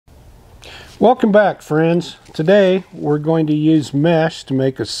Welcome back, friends. Today we're going to use mesh to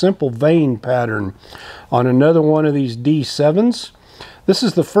make a simple vein pattern on another one of these D7s. This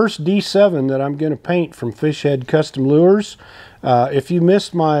is the first D7 that I'm going to paint from Fish Head Custom Lures. If you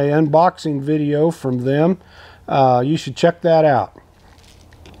missed my unboxing video from them, you should check that out.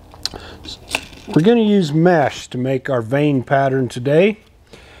 We're going to use mesh to make our vein pattern today.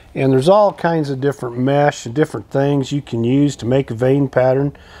 And there's all kinds of different mesh and different things you can use to make a vein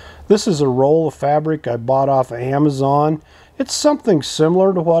pattern. This is a roll of fabric I bought off of Amazon. It's something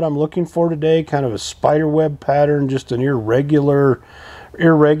similar to what I'm looking for today, kind of a spider web pattern, just an irregular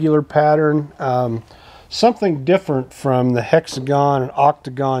pattern. Something different from the hexagon and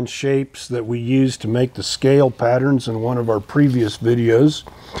octagon shapes that we used to make the scale patterns in one of our previous videos.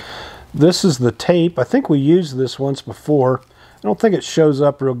 This is the tape. I think we used this once before. I don't think it shows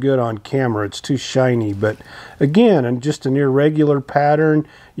up real good on camera. It's too shiny, but again, and just an irregular pattern.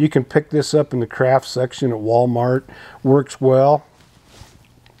 You can pick this up in the craft section at Walmart. Works well.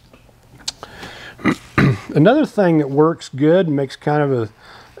 Another thing that works good and makes kind of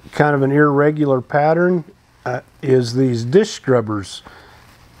an irregular pattern is these dish scrubbers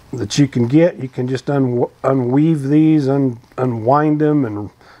that you can get. You can just unweave these, unwind them,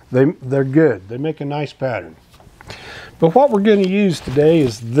 and they're good. They make a nice pattern. But what we're going to use today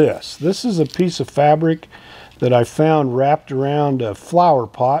is this. This is a piece of fabric that I found wrapped around a flower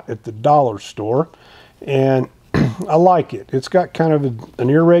pot at the dollar store, and I like it. It's got kind of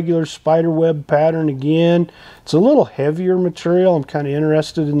an irregular spider web pattern again. It's a little heavier material. I'm kind of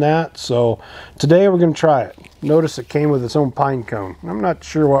interested in that, so today we're going to try it. Notice it came with its own pine cone. I'm not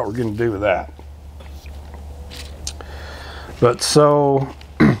sure what we're going to do with that. But so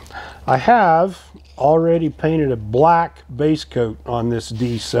I have already painted a black base coat on this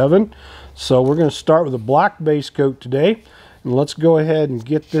D7, so we're going to start with a black base coat today, and let's go ahead and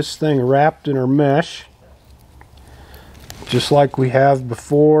get this thing wrapped in our mesh just like we have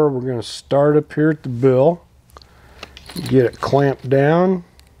before. We're going to start up here at the bill, get it clamped down,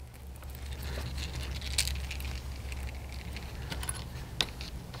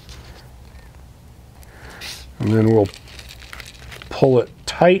 and then we'll pull it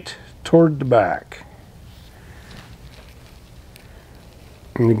tight toward the back.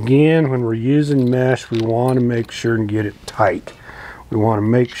 And again, when we're using mesh, we want to make sure and get it tight. We want to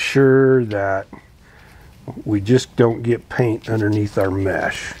make sure that we just don't get paint underneath our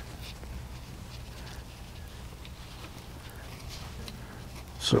mesh.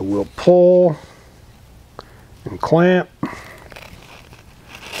 So we'll pull and clamp.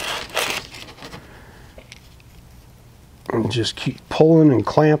 And just keep pulling and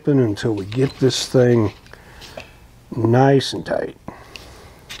clamping until we get this thing nice and tight.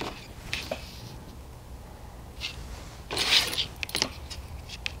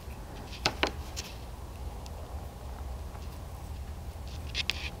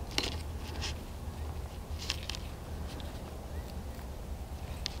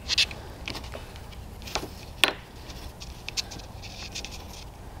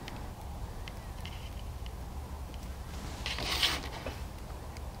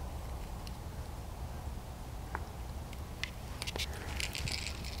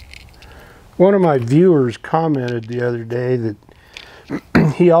 One of my viewers commented the other day that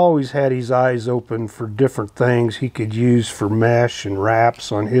he always had his eyes open for different things he could use for mesh and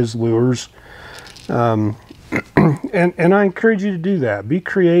wraps on his lures. And I encourage you to do that. Be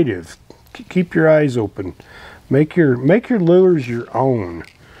creative. Keep your eyes open. Make your lures your own.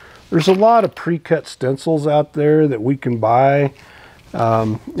 There's a lot of pre-cut stencils out there that we can buy,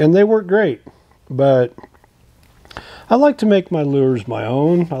 and they work great. But I like to make my lures my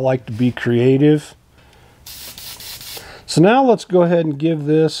own. I like to be creative. So now let's go ahead and give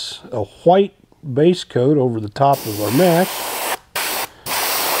this a white base coat over the top of our mesh.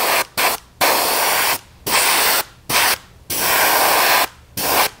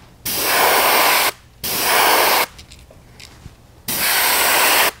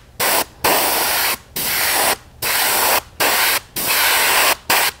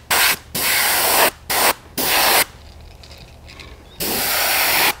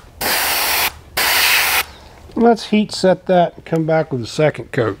 Let's heat set that and come back with a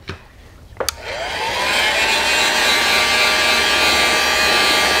second coat.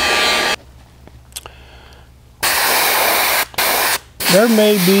 There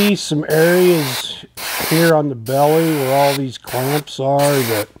may be some areas here on the belly where all these clamps are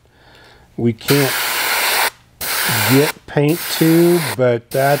that we can't get paint to,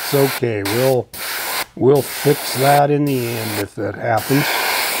 but that's okay. We'll fix that in the end if that happens.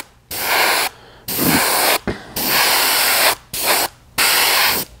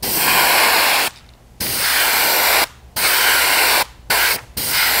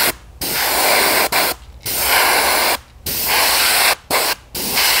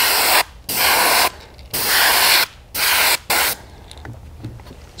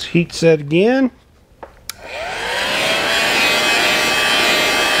 heat set again.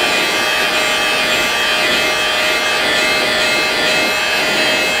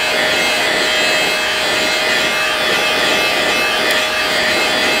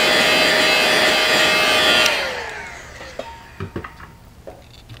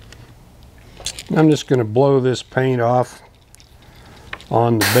 I'm just going to blow this paint off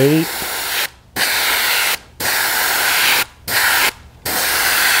on the bait.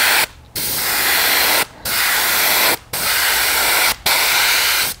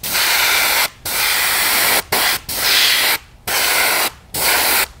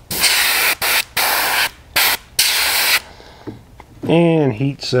 And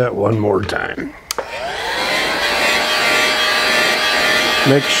heat set one more time.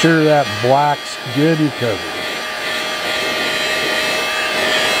 Make sure that black's good and covered.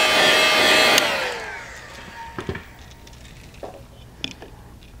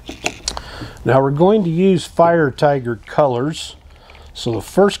 Now we're going to use firetiger colors. So the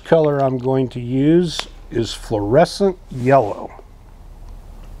first color I'm going to use is fluorescent yellow.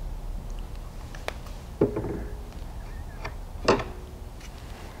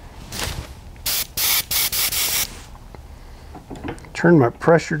 Turn my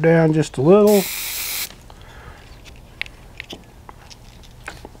pressure down just a little.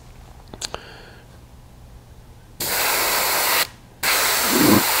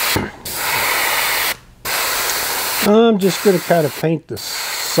 I'm just going to kind of paint the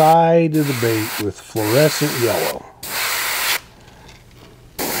side of the bait with fluorescent yellow.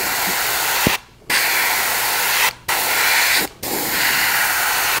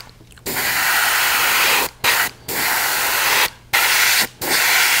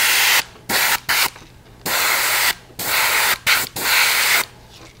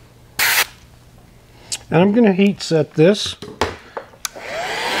 And I'm going to heat set this.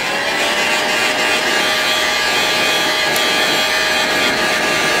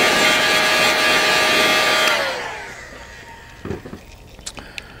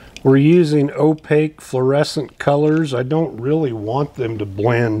 We're using opaque fluorescent colors. I don't really want them to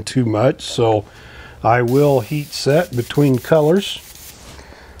blend too much, so I will heat set between colors.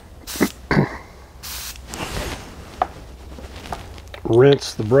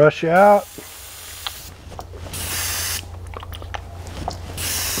 Rinse the brush out.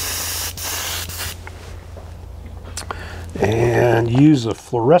 And use a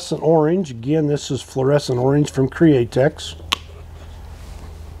fluorescent orange. Again, this is fluorescent orange from Createx.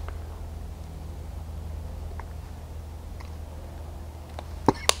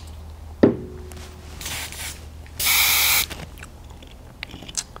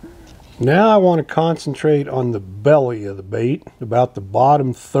 Now I want to concentrate on the belly of the bait, about the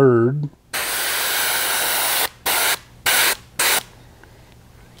bottom third.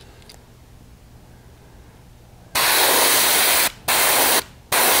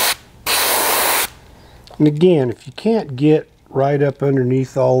 And again, if you can't get right up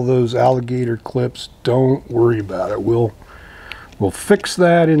underneath all those alligator clips, don't worry about it. We'll fix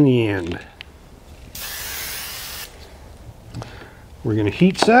that in the end. We're going to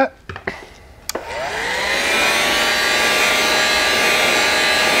heat set.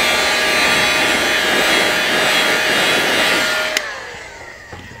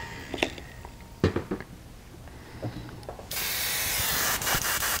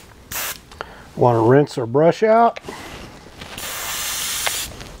 Want to rinse our brush out.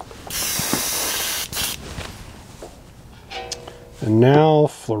 And now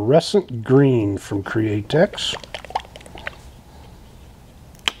fluorescent green from Createx.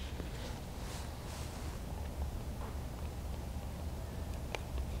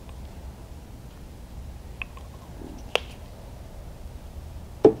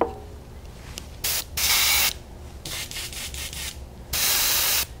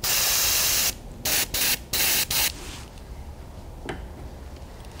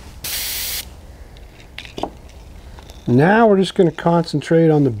 Now we're just going to concentrate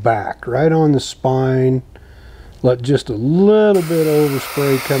on the back, right on the spine. Let just a little bit of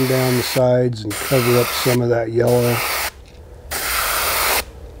overspray come down the sides and cover up some of that yellow.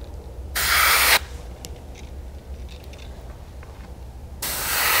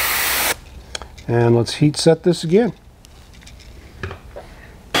 And let's heat set this again.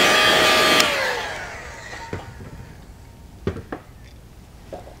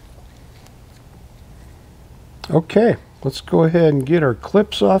 Okay, let's go ahead and get our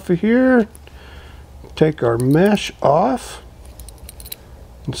clips off of here. Take our mesh off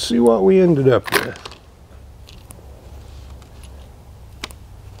and see what we ended up with.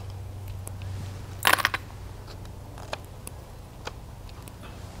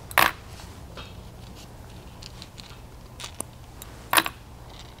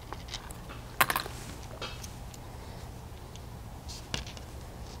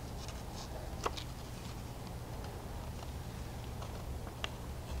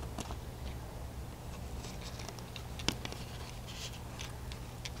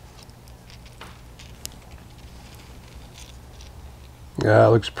 Yeah, it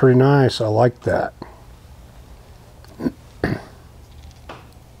looks pretty nice. I like that.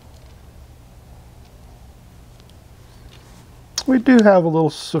 We do have a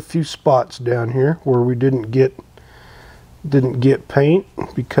few spots down here where we didn't get paint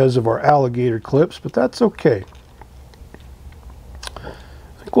because of our alligator clips, but that's okay. I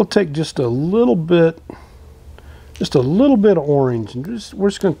think we'll take just a little bit of orange, and we're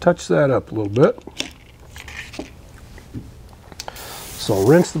just going to touch that up a little bit. So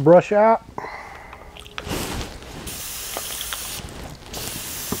rinse the brush out.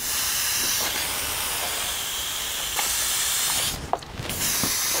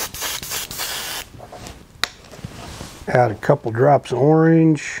 Add a couple drops of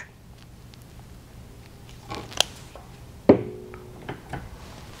orange.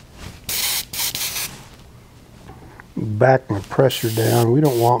 Back my pressure down. We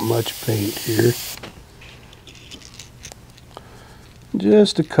don't want much paint here.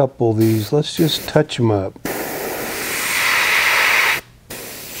 Just a couple of these. Let's just touch them up.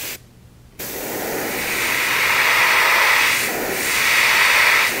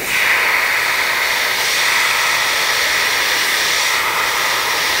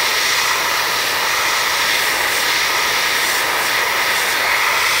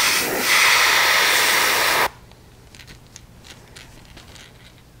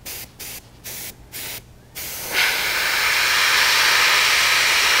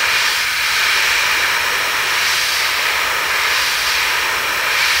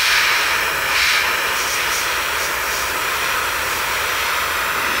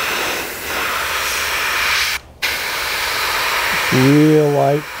 Real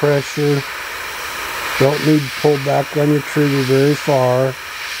light pressure. Don't need to pull back on your trigger very far.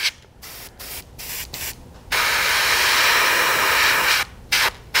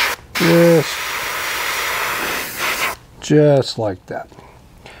 Just like that.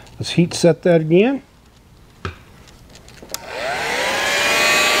 Let's heat set that again.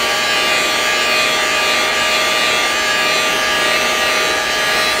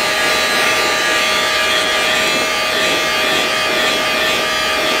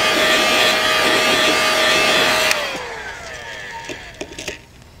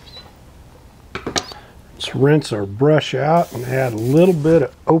 Let's rinse our brush out and add a little bit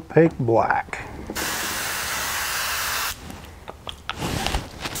of opaque black.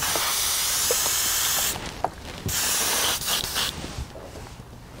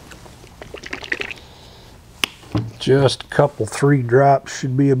 Just a couple, 3 drops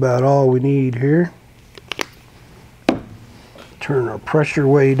should be about all we need here. Turn our pressure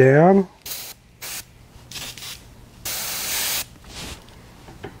way down.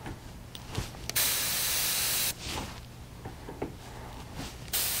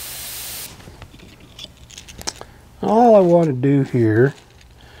 All I want to do here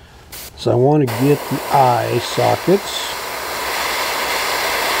is I want to get the eye sockets.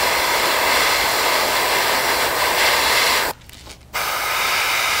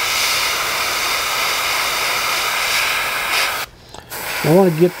 I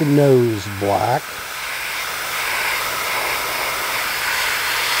want to get the nose black.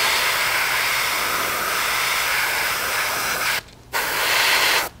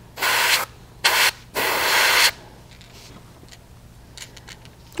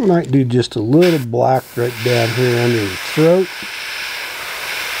 I might do just a little black right down here under the throat.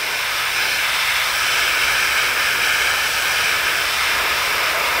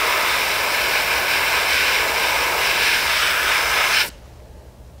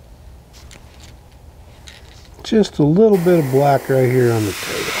 Just a little bit of black right here on the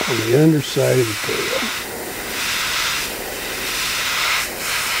tail, on the underside of the tail.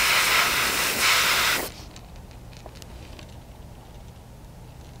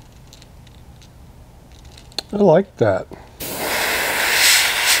 I like that.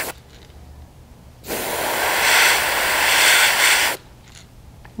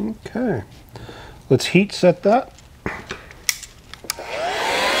 Okay, let's heat set that.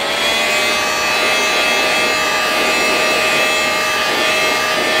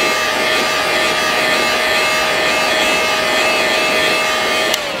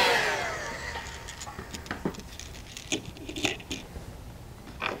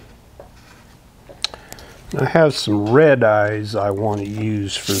 I have some red eyes I want to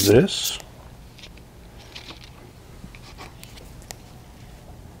use for this.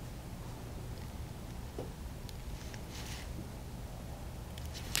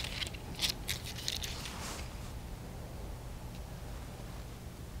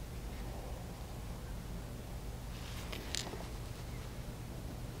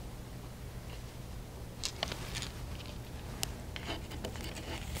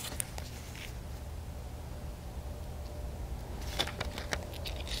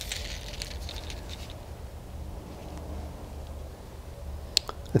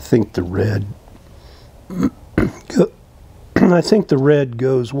 I think the red I think the red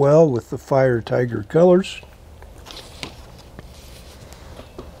goes well with the firetiger colors.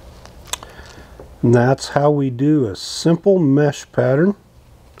 And that's how we do a simple mesh pattern.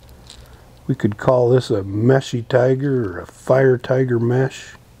 We could call this a meshy tiger or a firetiger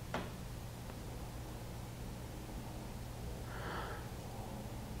mesh.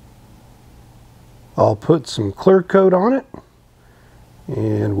 I'll put some clear coat on it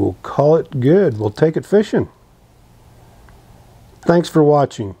and we'll call it good. We'll take it fishing. Thanks for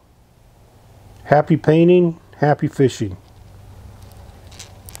watching. Happy painting, happy fishing.